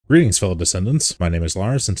Greetings, fellow Descendants. My name is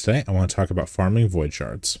Larze, and today I want to talk about farming void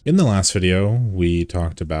shards. In the last video, we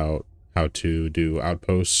talked about how to do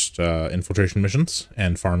outpost infiltration missions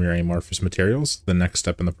and farm your amorphous materials. The next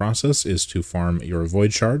step in the process is to farm your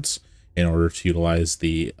void shards in order to utilize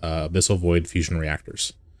the abyssal void fusion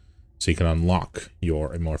reactors, so you can unlock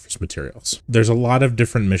your amorphous materials. There's a lot of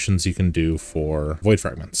different missions you can do for void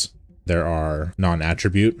fragments. There are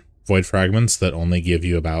non-attribute void fragments that only give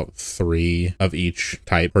you about 3 of each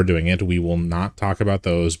type for doing it. We will not talk about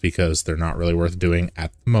those because they're not really worth doing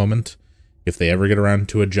at the moment. If they ever get around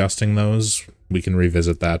to adjusting those, we can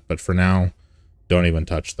revisit that, but for now, don't even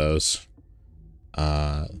touch those.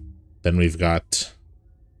 Then we've got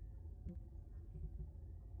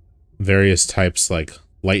various types like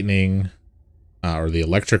lightning, or the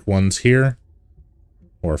electric ones here,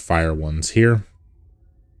 or fire ones here.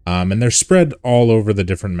 And they're spread all over the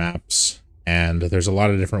different maps, and there's a lot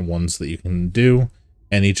of different ones that you can do,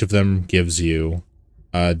 and each of them gives you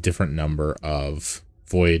a different number of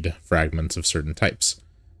void fragments of certain types.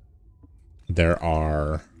 There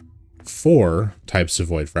are 4 types of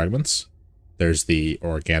void fragments. There's the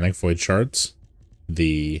organic void shards,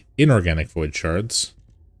 the inorganic void shards,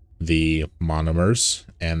 the monomers,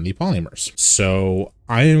 and the polymers. So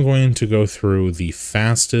I am going to go through the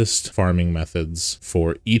fastest farming methods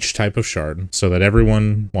for each type of shard so that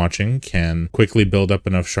everyone watching can quickly build up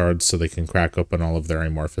enough shards so they can crack open all of their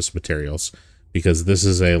amorphous materials, because this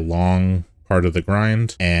is a long part of the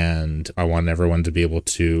grind and I want everyone to be able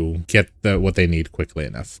to get what they need quickly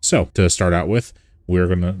enough. So to start out with, we're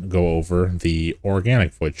going to go over the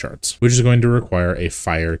organic void shards, which is going to require a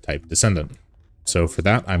fire type descendant. So for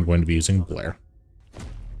that, I'm going to be using Blair.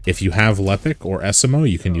 If you have Lepic or Essimo,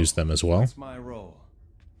 you can use them as well.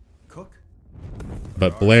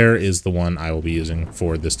 But Blair is the one I will be using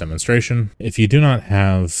for this demonstration. If you do not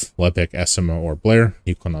have Lepic, Essimo, or Blair,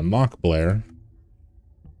 you can unlock Blair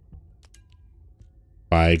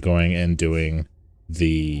by going and doing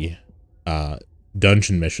the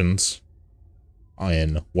dungeon missions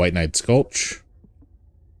in White Knight's Gulch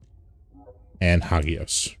and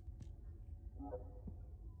Hagios.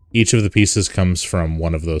 Each of the pieces comes from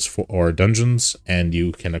one of those 4 dungeons, and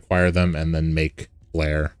you can acquire them and then make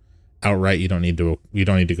Blair outright. You don't need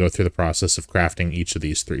to go through the process of crafting each of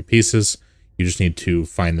these 3 pieces. You just need to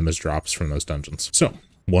find them as drops from those dungeons. So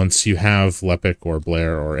once you have Lepic or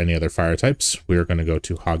Blair or any other fire types, we are going to go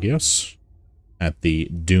to Hagios at the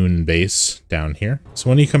dune base down here. So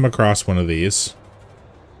when you come across one of these,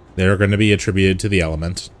 they're going to be attributed to the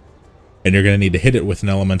element, and you're going to need to hit it with an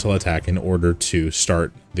elemental attack in order to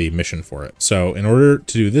start the mission for it. So in order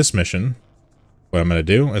to do this mission, what I'm going to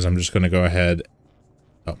do is I'm just going to go ahead...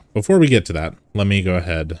 Oh, before we get to that, let me go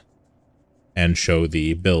ahead and show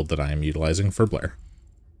the build that I am utilizing for Blair.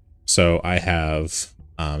 So I have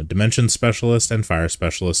Dimension Specialist and Fire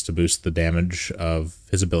Specialist to boost the damage of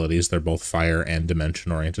his abilities. They're both fire and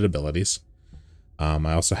dimension-oriented abilities.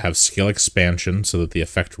 I also have skill expansion so that the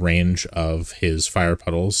effect range of his fire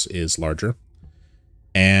puddles is larger.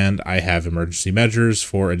 And I have emergency measures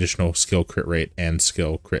for additional skill crit rate and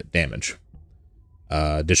skill crit damage.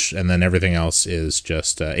 And then everything else is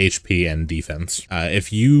just HP and defense.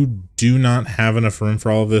 If you do not have enough room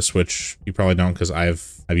for all of this, which you probably don't because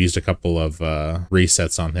I've used a couple of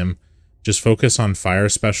resets on him, just focus on Fire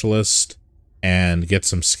Specialist and get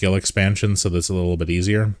some skill expansion so that's a little bit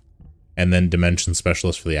easier. And then Dimension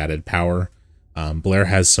Specialist for the added power. Blair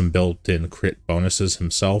has some built-in crit bonuses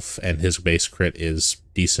himself, and his base crit is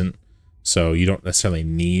decent. So you don't necessarily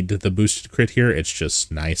need the boosted crit here, it's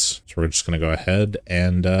just nice. So we're just going to go ahead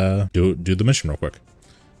and do the mission real quick.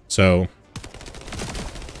 So,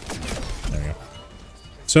 there we go.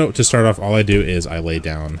 So to start off, all I do is I lay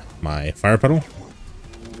down my fire puddle.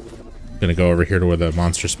 I'm going to go over here to where the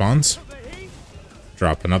monster spawns.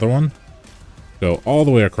 Drop another one. Go all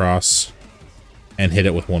the way across and hit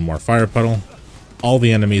it with one more fire puddle. All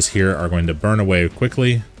the enemies here are going to burn away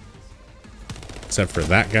quickly, except for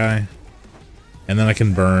that guy. And then I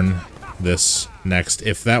can burn this next.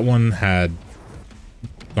 If that one had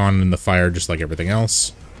gone in the fire just like everything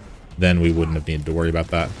else, then we wouldn't have needed to worry about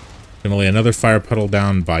that. I'm going to lay another fire puddle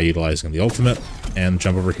down by utilizing the ultimate, and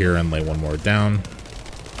jump over here and lay one more down.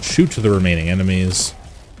 Shoot to the remaining enemies,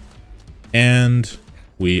 and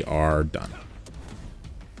we are done.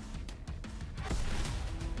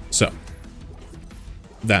 So,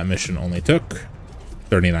 that mission only took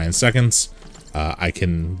 39 seconds. I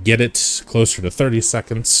can get it closer to 30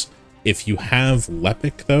 seconds. If you have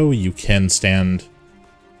Lepic, though, you can stand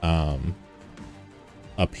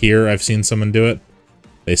up here. I've seen someone do it.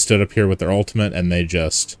 They stood up here with their ultimate, and they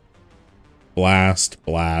just blast,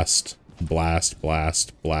 blast, blast,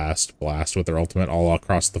 blast, blast, blast with their ultimate all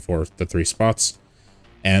across the three spots,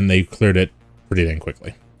 and they cleared it pretty dang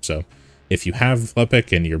quickly. So if you have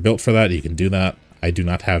Lepic and you're built for that, you can do that. I do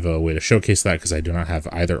not have a way to showcase that because I do not have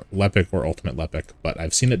either Lepic or Ultimate Lepic, but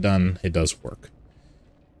I've seen it done. It does work.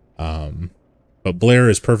 But Blair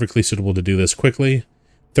is perfectly suitable to do this quickly.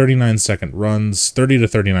 39-second runs, 30 to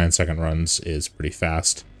 39-second runs is pretty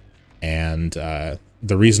fast. And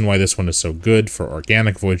the reason why this one is so good for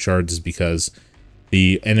organic Void Shards is because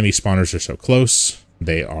the enemy spawners are so close,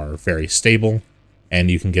 they are very stable, and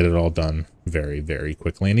you can get it all done very, very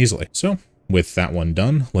quickly and easily. So with that one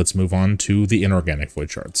done, let's move on to the inorganic Void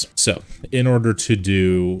Shards. So in order to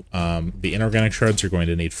do the inorganic shards, you're going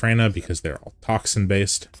to need Freyna because they're all toxin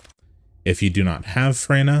based. If you do not have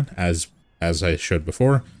Freyna, as I showed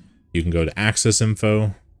before, you can go to Access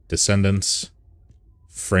Info, Descendants,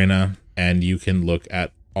 Freyna, and you can look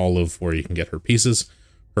at all of where you can get her pieces.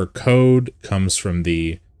 Her code comes from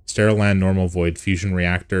the Sterilland Normal Void Fusion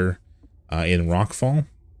Reactor in Rockfall.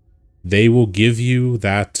 They will give you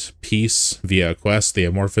that piece via a quest. The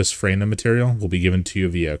Amorphous Freyna material will be given to you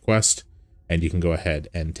via a quest, and you can go ahead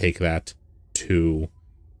and take that to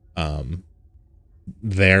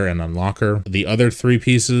there and unlock her. The other three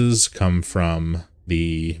pieces come from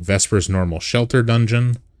the Vespers Normal Shelter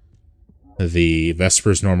Dungeon, the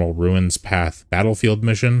Vespers Normal Ruins Path Battlefield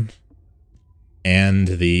Mission, and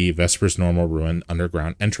the Vespers Normal Ruin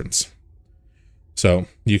Underground Entrance. So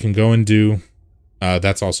you can go and do...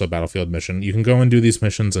 that's also a battlefield mission. You can go and do these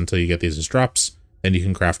missions until you get these as drops, then you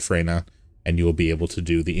can craft Freyna, and you will be able to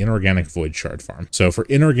do the inorganic Void Shard farm. So for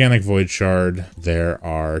inorganic Void Shard, there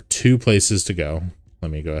are two places to go. Let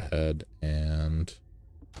me go ahead and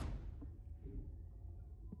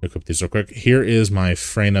look up these real quick. Here is my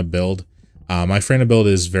Freyna build. My Freyna build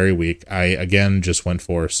is very weak. I, again, just went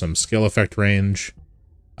for some skill effect range,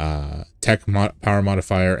 tech power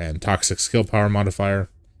modifier, and toxic skill power modifier.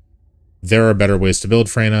 There are better ways to build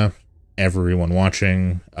Freyna. Everyone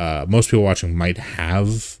watching, most people watching might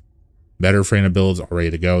have better Freyna builds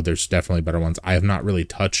already to go. There's definitely better ones. I have not really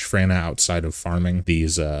touched Freyna outside of farming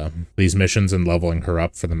these missions and leveling her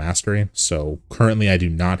up for the mastery. So currently I do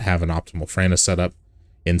not have an optimal Freyna setup.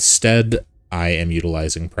 Instead, I am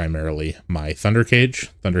utilizing primarily my Thundercage.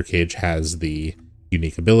 Thundercage has the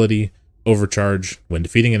unique ability, Overcharge. When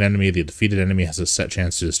defeating an enemy, the defeated enemy has a set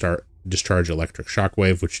chance to discharge electric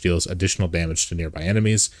shockwave, which deals additional damage to nearby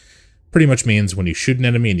enemies. Pretty much means when you shoot an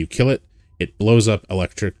enemy and you kill it, it blows up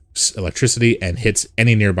electricity and hits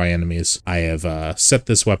any nearby enemies. I have set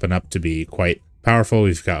this weapon up to be quite powerful.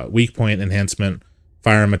 We've got weak point enhancement,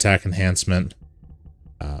 firearm attack enhancement,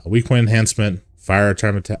 weak point enhancement,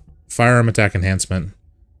 firearm attack enhancement,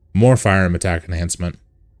 more firearm attack enhancement,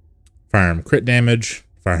 firearm crit damage,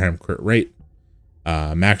 firearm crit rate,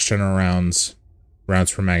 max general rounds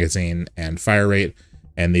per magazine, and fire rate.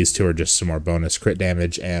 And these two are just some more bonus crit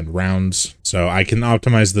damage and rounds. So I can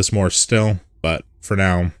optimize this more still, but for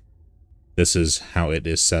now, this is how it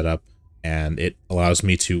is set up, and it allows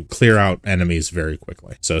me to clear out enemies very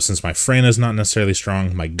quickly. So since my Freyna is not necessarily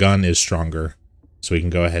strong, my gun is stronger, so we can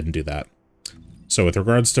go ahead and do that. So with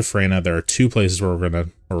regards to Freyna, there are two places where we're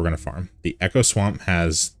gonna farm. The Echo Swamp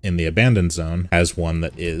has, in the Abandoned Zone, has one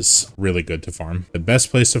that is really good to farm. The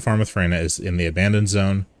best place to farm with Freyna is in the Abandoned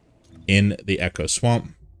Zone, in the Echo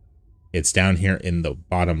Swamp. It's down here in the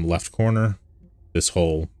bottom left corner, this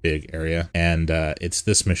whole big area, and it's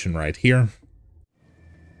this mission right here.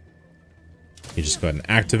 You just go ahead and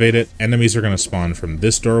activate it. Enemies are going to spawn from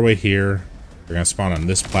this doorway here. They're going to spawn on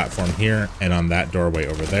this platform here and on that doorway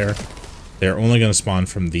over there. They're only going to spawn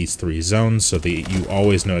from these three zones, so that you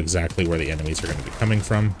always know exactly where the enemies are going to be coming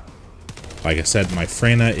from. Like I said, my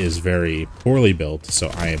Freyna is very poorly built, so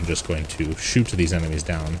I am just going to shoot these enemies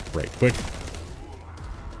down right quick.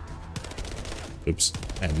 Oops.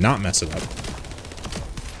 And not mess it up.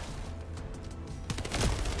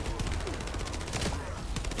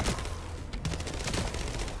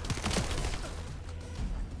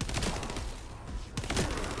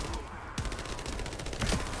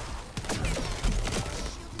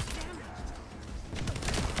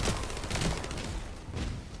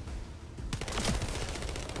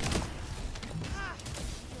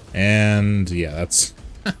 And yeah, that's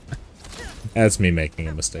that's me making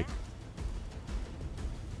a mistake.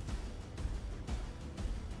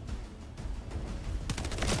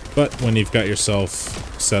 But when you've got yourself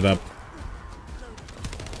set up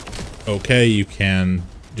okay, you can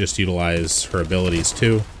just utilize her abilities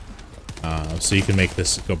too. So you can make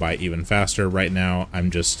this go by even faster. Right now,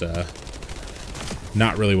 I'm just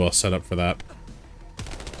not really well set up for that.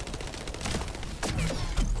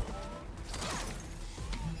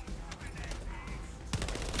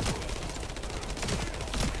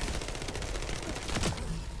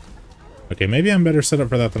 Okay, maybe I'm better set up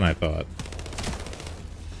for that than I thought.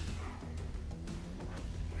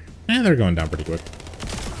 They're going down pretty quick.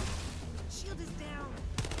 Shield is down.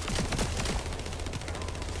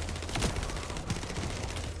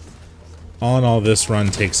 All in all, this run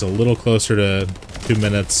takes a little closer to 2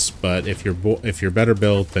 minutes, but if you're better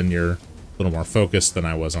built, then you're a little more focused than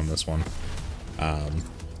I was on this one.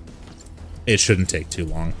 It shouldn't take too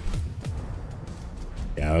long.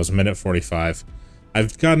 Yeah, it was 1:45.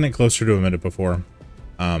 I've gotten it closer to a minute before.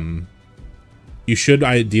 You should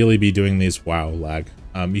ideally be doing these. Wow, lag.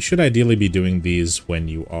 You should ideally be doing these when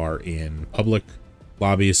you are in public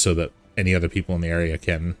lobbies so that any other people in the area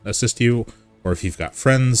can assist you, or if you've got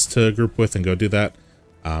friends to group with and go do that.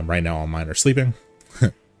 Right now all mine are sleeping.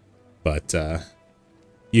 But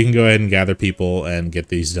you can go ahead and gather people and get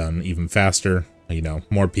these done even faster. You know,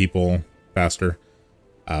 more people, faster.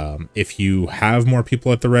 If you have more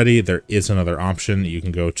people at the ready, there is another option. You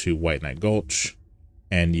can go to White Knight Gulch,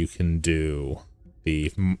 and you can do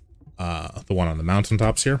the one on the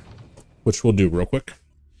mountaintops here, which we'll do real quick.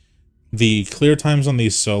 The clear times on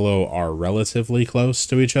these solo are relatively close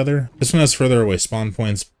to each other. This one has further away spawn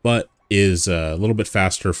points, but is a little bit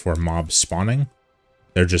faster for mob spawning.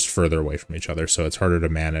 They're just further away from each other, so it's harder to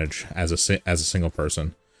manage as a single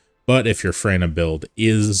person. But if your Freyna build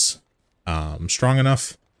is strong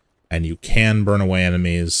enough, and you can burn away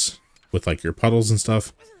enemies with like your puddles and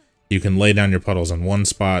stuff, you can lay down your puddles in one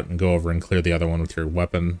spot and go over and clear the other one with your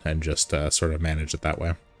weapon and just sort of manage it that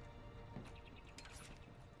way.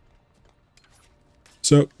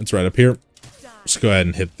 So it's right up here. Just go ahead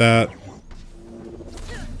and hit that.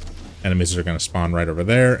 Enemies are going to spawn right over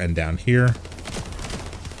there and down here.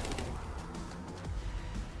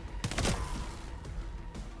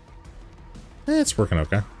 It's working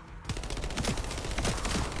okay.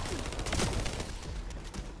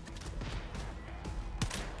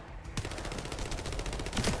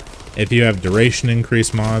 If you have duration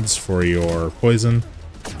increase mods for your poison,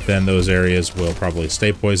 then those areas will probably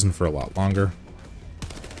stay poisoned for a lot longer.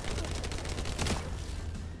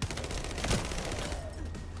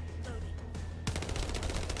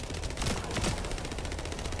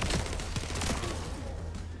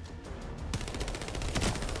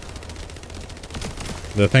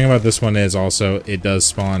 The thing about this one is also it does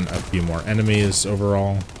spawn a few more enemies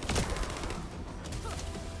overall.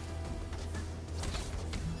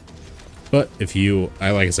 But if you,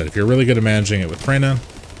 like I said, if you're really good at managing it with Freyna,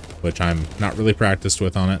 which I'm not really practiced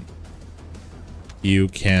with on it, you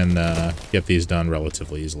can get these done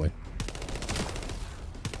relatively easily.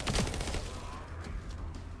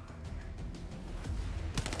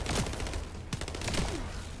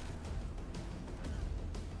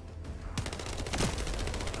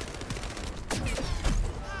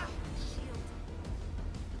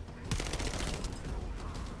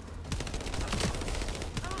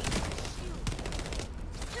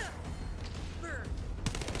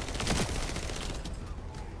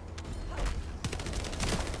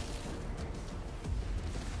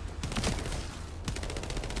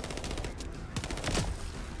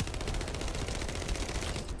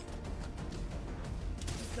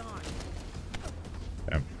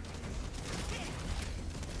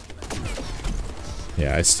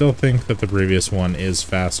 Yeah, I still think that the previous one is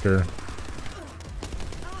faster.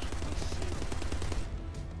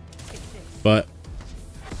 But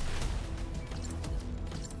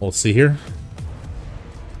we'll see here.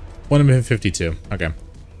 1:52. Okay.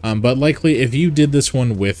 But likely if you did this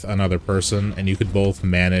one with another person and you could both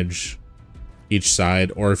manage each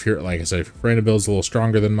side, or if you're, like I said, if your Freyna build's a little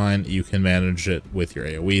stronger than mine, you can manage it with your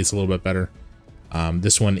AoEs a little bit better.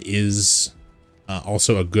 This one is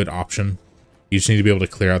also a good option. You just need to be able to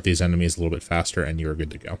clear out these enemies a little bit faster and you're good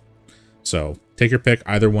to go. So take your pick.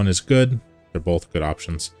 Either one is good. They're both good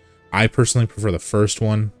options. I personally prefer the first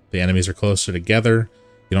one. The enemies are closer together.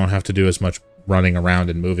 You don't have to do as much running around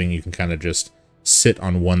and moving. You can kind of just sit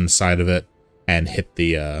on one side of it and hit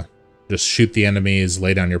the, just shoot the enemies,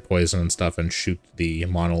 lay down your poison and stuff, and shoot the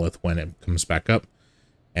monolith when it comes back up.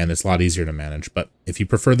 And it's a lot easier to manage. But if you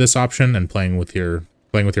prefer this option and playing with your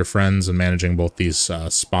friends and managing both these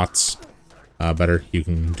spots better, you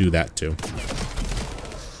can do that too.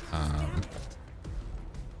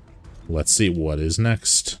 Let's see what is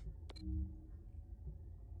next.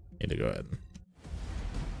 Need to go ahead.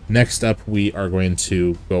 Next up, we are going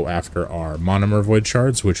to go after our Monomer Void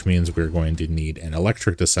Shards, which means we're going to need an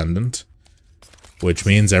Electric Descendant, which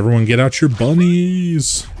means everyone get out your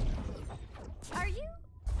bunnies.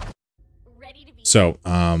 So,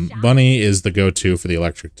 Bunny is the go-to for the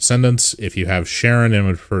Electric Descendants. If you have Sharon and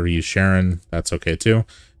would prefer to use Sharon, that's okay too.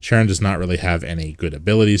 Sharon does not really have any good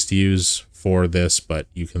abilities to use for this, but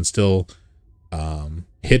you can still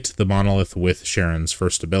hit the monolith with Sharon's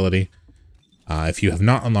first ability. If you have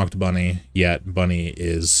not unlocked Bunny yet, Bunny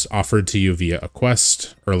is offered to you via a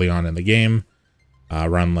quest early on in the game,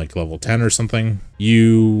 around like level 10 or something.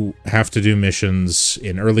 You have to do missions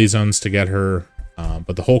in early zones to get her,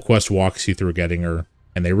 but the whole quest walks you through getting her,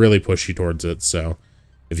 and they really push you towards it. So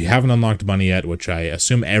if you haven't unlocked Bunny yet, which I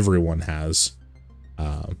assume everyone has,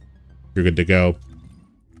 you're good to go.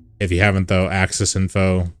 If you haven't, though, Access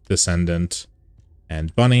Info, Descendant,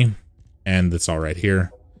 and Bunny, and it's all right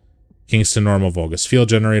here. Kingston Normal Vulgus Field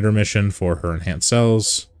Generator mission for her enhanced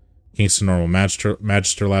cells. Kingston Normal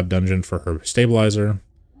Magister Lab dungeon for her stabilizer.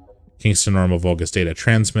 Kingston Normal Vulgus Data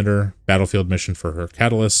Transmitter Battlefield mission for her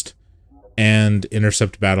catalyst. And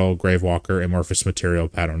Intercept Battle Gravewalker Amorphous Material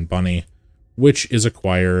Pattern Bunny, which is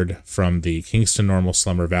acquired from the Kingston Normal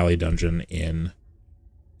Slumber Valley dungeon in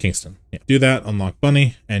Kingston. Yeah. Do that, unlock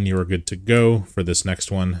Bunny, and you are good to go for this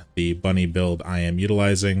next one. The Bunny build I am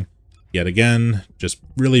utilizing, yet again, just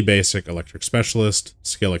really basic Electric Specialist,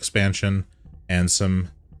 skill expansion, and some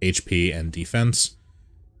HP and defense.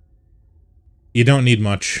 You don't need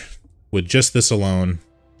much with just this alone,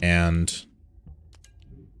 and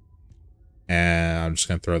I'm just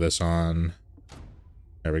going to throw this on.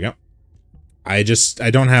 There we go. I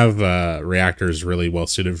don't have reactors really well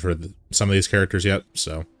suited for some of these characters yet,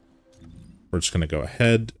 so we're just going to go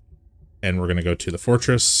ahead and we're going to go to the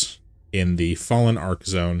fortress in the Fallen Arc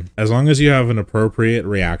Zone. As long as you have an appropriate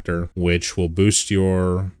reactor, which will boost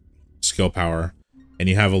your skill power, and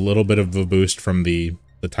you have a little bit of a boost from the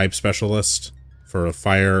type specialist for a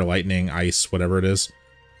fire, lightning, ice, whatever it is,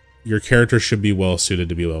 your character should be well suited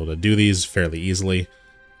to be able to do these fairly easily.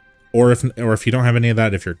 Or if you don't have any of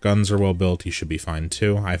that, if your guns are well built, you should be fine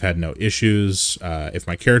too. I've had no issues. If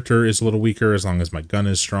my character is a little weaker, as long as my gun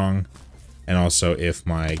is strong, and also if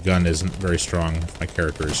my gun isn't very strong, if my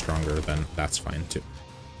character is stronger, then that's fine too.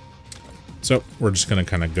 So we're just going to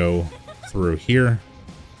kind of go through here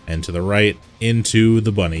and to the right into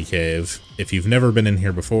the Bunny Cave. If you've never been in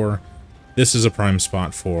here before, this is a prime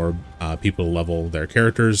spot for people to level their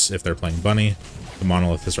characters if they're playing Bunny. The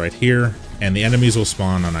monolith is right here, and the enemies will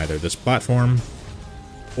spawn on either this platform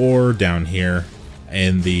or down here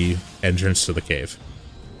in the entrance to the cave.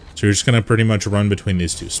 So you're just going to pretty much run between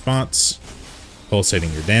these two spots,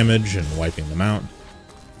 pulsating your damage and wiping them out.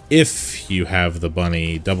 If you have the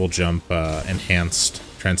Bunny double jump enhanced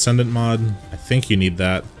Transcendent mod, I think you need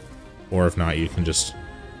that. Or if not, you can just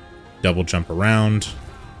double jump around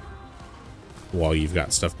while you've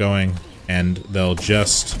got stuff going, and they'll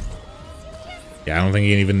just... Yeah, I don't think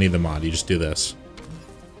you even need the mod, you just do this.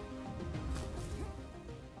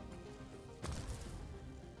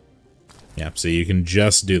 Yep, so you can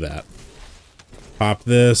just do that. Pop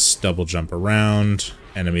this, double jump around,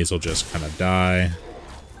 enemies will just kind of die.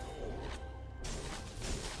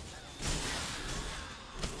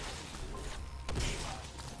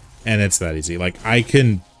 And it's that easy. Like, I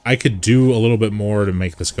could do a little bit more to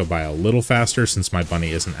make this go by a little faster since my Bunny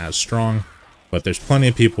isn't as strong, but there's plenty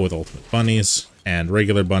of people with ultimate bunnies and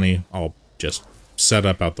regular Bunny all just set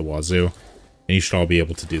up out the wazoo, and you should all be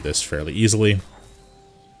able to do this fairly easily.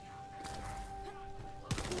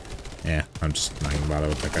 Yeah, I'm just not even bothered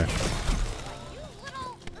with that guy.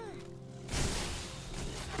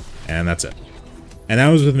 And that's it. And that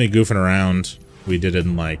was with me goofing around. We did it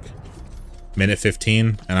in like minute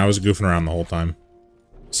 15, and I was goofing around the whole time.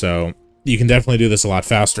 So you can definitely do this a lot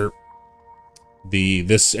faster.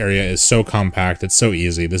 This area is so compact, it's so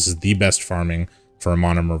easy. This is the best farming for a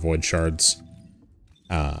Monomer Void Shards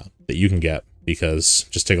that you can get, because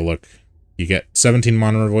just take a look. You get 17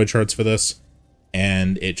 Monomer Void Shards for this,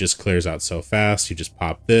 and it just clears out so fast. You just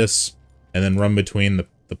pop this, and then run between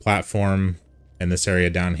the platform and this area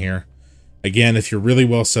down here. Again, if you're really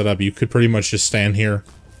well set up, you could pretty much just stand here,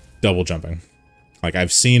 double jumping. Like,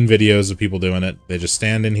 I've seen videos of people doing it. They just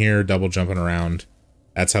stand in here, double jumping around.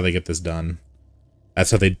 That's how they get this done.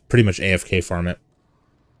 That's how they pretty much AFK farm it.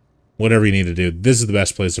 Whatever you need to do, this is the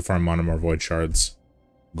best place to farm Monomer Void Shards.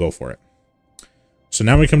 Go for it. So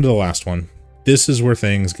now we come to the last one. This is where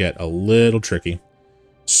things get a little tricky.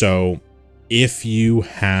 So, if you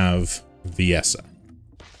have Viessa.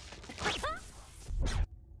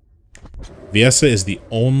 Viessa is the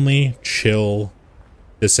only chill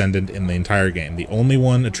Descendant in the entire game. The only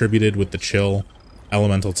one attributed with the chill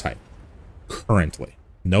elemental type. Currently.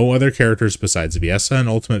 No other characters besides Viessa and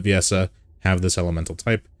Ultimate Viessa have this elemental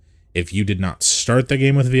type. If you did not start the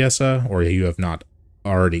game with Viessa, or you have not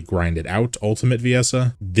already grinded out Ultimate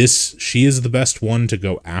Viessa, she is the best one to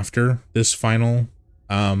go after this final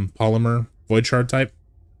Polymer Void Shard type.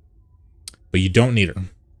 But you don't need her.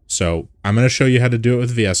 So I'm going to show you how to do it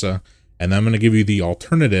with Viessa, And then I'm going to give you the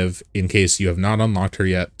alternative in case you have not unlocked her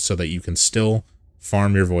yet, so that you can still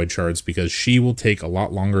farm your void shards, because she will take a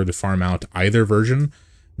lot longer to farm out either version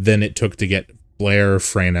than it took to get Blair,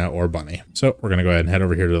 Freyna, or Bunny. So we're going to go ahead and head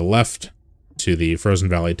over here to the left to the Frozen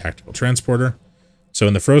Valley Tactical Transporter. So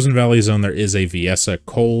in the Frozen Valley zone, there is a Viessa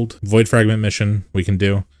Cold Void Fragment mission we can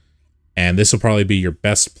do. And this will probably be your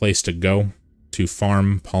best place to go to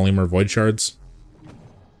farm Polymer Void Shards.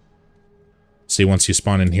 See, once you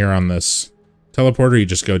spawn in here on this teleporter, you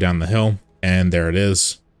just go down the hill, and there it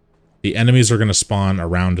is. The enemies are going to spawn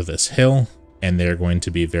around this hill, and they're going to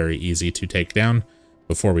be very easy to take down.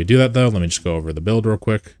 Before we do that, though, let me just go over the build real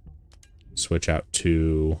quick. Switch out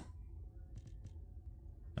to...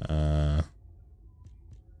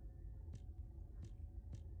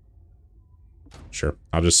 Sure,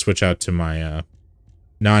 I'll just switch out to my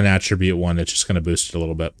non-attribute one. It's just going to boost it a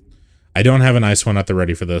little bit. I don't have an ice one at the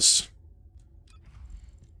ready for this.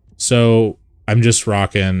 So I'm just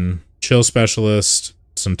rocking Chill Specialist,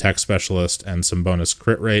 some Tech Specialist, and some bonus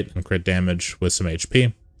crit rate and crit damage with some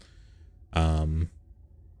HP.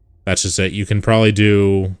 That's just it. You can probably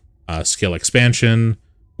do skill expansion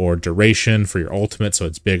or duration for your ultimate, so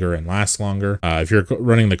it's bigger and lasts longer. If you're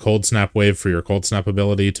running the Cold Snap wave for your Cold Snap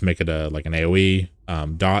ability to make it like an AoE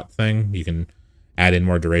dot thing, you can add in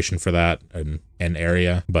more duration for that and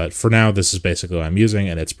area. But for now, this is basically what I'm using,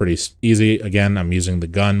 and it's pretty easy. Again, I'm using the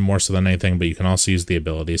gun more so than anything, but you can also use the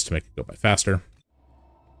abilities to make it go by faster.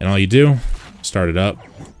 And all you do, start it up.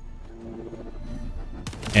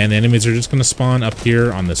 And the enemies are just going to spawn up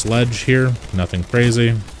here on this ledge here. Nothing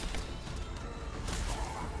crazy.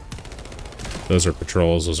 Those are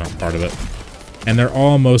patrols. Those aren't part of it. And they're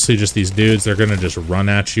all mostly just these dudes. They're going to just run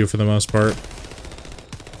at you for the most part.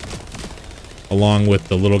 Along with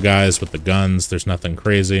the little guys with the guns. There's nothing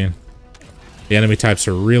crazy. The enemy types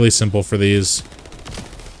are really simple for these.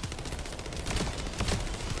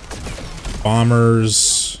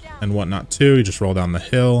 Bombers and whatnot too. You just roll down the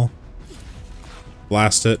hill,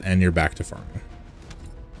 blast it, and you're back to farming.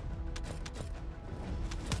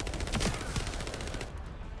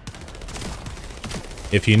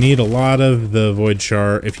 If you need a lot of the void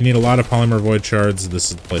shard, if you need a lot of polymer void shards,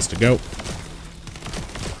 this is the place to go.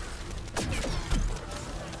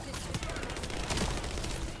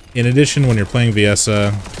 In addition, when you're playing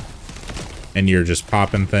Viessa and you're just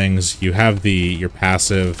popping things, you have your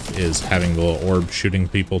passive is having the little orb shooting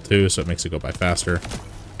people too, so it makes it go by faster.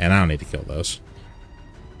 And I don't need to kill those.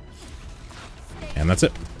 And that's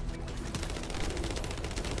it.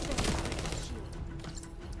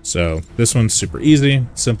 So this one's super easy,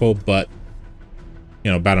 simple, but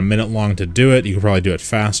you know, about a minute long to do it. You can probably do it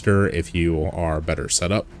faster if you are better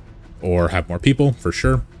set up or have more people, for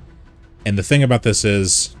sure. And the thing about this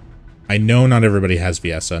is, I know not everybody has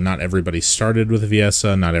Viessa. Not everybody started with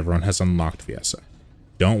Viessa. Not everyone has unlocked Viessa.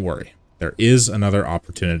 Don't worry. There is another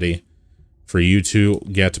opportunity for you to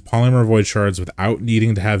get Polymer Void Shards without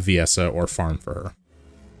needing to have Viessa or farm for her.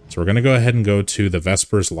 So we're going to go ahead and go to the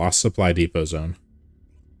Vesper's Lost Supply Depot Zone.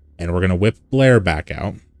 And we're going to whip Blair back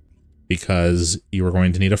out, because you are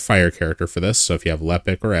going to need a fire character for this. So if you have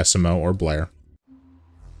Lepic or Esimo or Blair,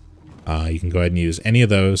 you can go ahead and use any of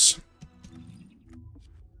those.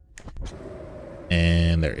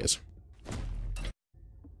 And there he is.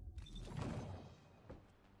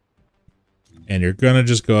 And you're going to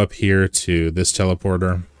just go up here to this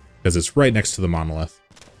teleporter, because it's right next to the monolith.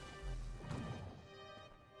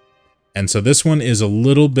 And so this one is a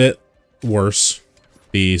little bit worse.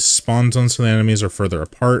 The spawn zones for the enemies are further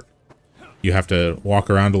apart. You have to walk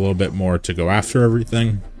around a little bit more to go after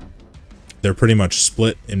everything. They're pretty much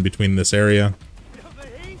split in between this area.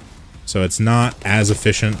 So it's not as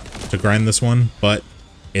efficient to grind this one, but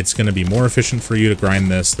it's going to be more efficient for you to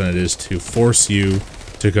grind this than it is to force you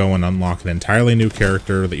to go and unlock an entirely new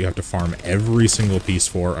character that you have to farm every single piece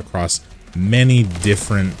for across many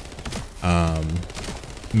different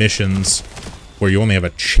missions where you only have a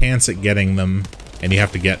chance at getting them, and you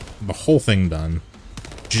have to get the whole thing done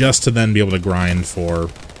just to then be able to grind for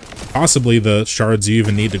possibly the shards you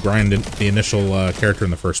even need to grind the initial character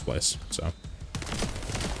in the first place. So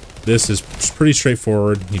this is pretty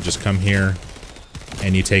straightforward. You just come here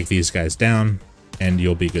and you take these guys down and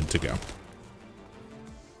you'll be good to go.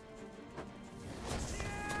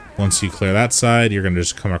 Once you clear that side, you're going to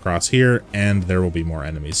just come across here and there will be more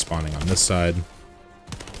enemies spawning on this side.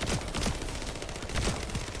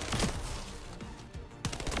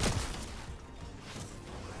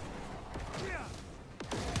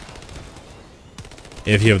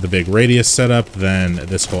 If you have the big radius set up, then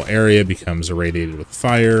this whole area becomes irradiated with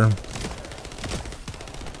fire.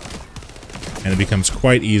 And it becomes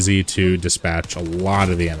quite easy to dispatch a lot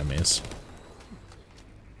of the enemies.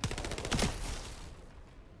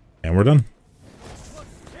 And we're done.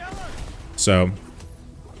 So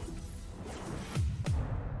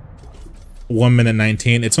 1 minute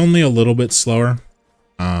 19. It's only a little bit slower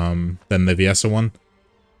than the Viessa one.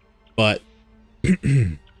 But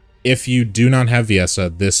if you do not have Viessa,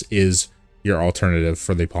 this is your alternative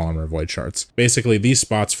for the Polymer Void Shards. Basically, these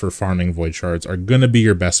spots for farming Void Shards are going to be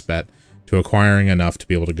your best bet to acquiring enough to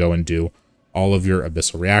be able to go and do all of your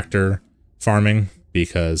Abyssal Reactor farming.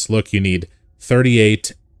 Because, look, you need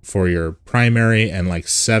 38 for your primary and like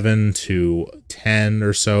 7 to 10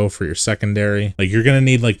 or so for your secondary. Like, you're going to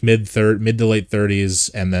need like mid to late 30s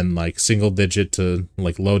and then like single digit to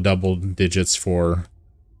like low double digits for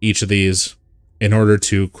each of these in order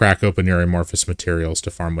to crack open your amorphous materials to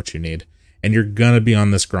farm what you need. And you're going to be on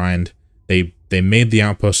this grind. They made the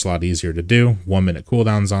outposts a lot easier to do. 1 minute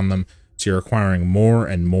cooldowns on them. So you're acquiring more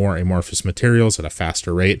and more amorphous materials at a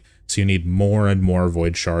faster rate. So you need more and more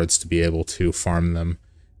void shards to be able to farm them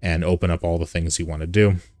and open up all the things you want to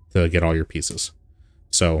do to get all your pieces.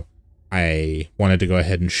 So I wanted to go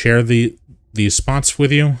ahead and share these spots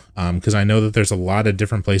with you because I know that there's a lot of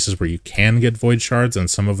different places where you can get void shards, and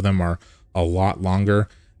some of them are a lot longer.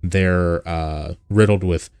 They're riddled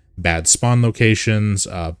with bad spawn locations,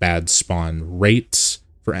 bad spawn rates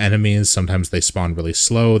for enemies. Sometimes they spawn really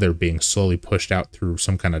slow. They're being slowly pushed out through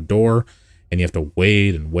some kind of door, and you have to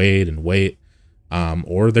wait and wait and wait.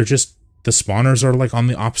 Or they're just, the spawners are like on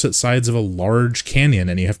the opposite sides of a large canyon,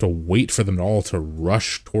 and you have to wait for them all to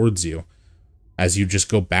rush towards you as you just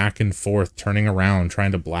go back and forth, turning around,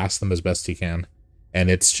 trying to blast them as best you can.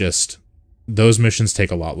 And it's just, those missions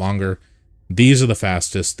take a lot longer. These are the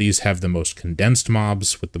fastest. These have the most condensed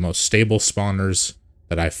mobs with the most stable spawners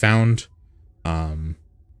that I found.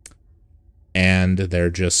 And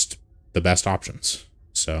they're just the best options.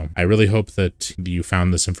 So I really hope that you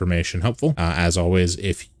found this information helpful. As always,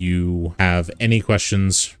 if you have any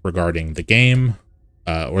questions regarding the game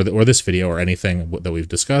or this video or anything that we've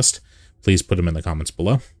discussed, please put them in the comments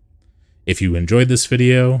below. If you enjoyed this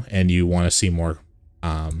video and you want to see more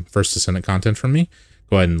First Descendant content from me,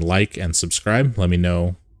 go ahead and like and subscribe. Let me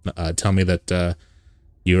know. Tell me that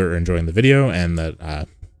you're enjoying the video and that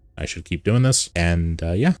I should keep doing this. And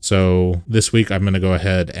yeah, so this week I'm going to go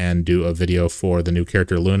ahead and do a video for the new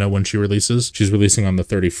character Luna when she releases. She's releasing on the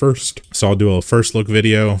 31st. So I'll do a first look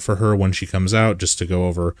video for her when she comes out, just to go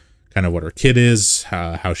over kind of what her kit is,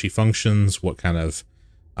 how she functions, what kind of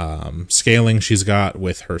scaling she's got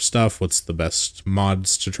with her stuff, what's the best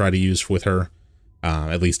mods to try to use with her,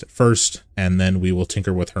 at least at first, and then we will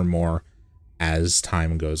tinker with her more as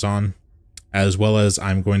time goes on. As well as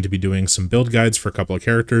I'm going to be doing some build guides for a couple of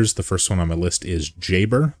characters. The first one on my list is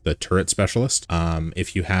Jaber, the turret specialist.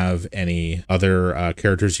 If you have any other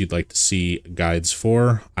characters you'd like to see guides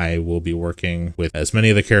for, I will be working with as many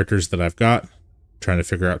of the characters that I've got, trying to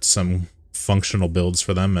figure out some functional builds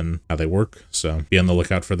for them and how they work. So be on the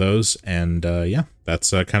lookout for those. And yeah,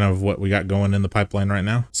 that's kind of what we got going in the pipeline right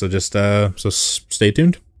now. So just so stay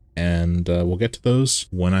tuned. And we'll get to those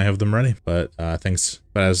when I have them ready. But thanks.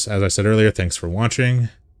 But as I said earlier, thanks for watching,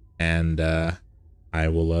 and I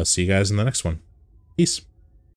will see you guys in the next one. Peace.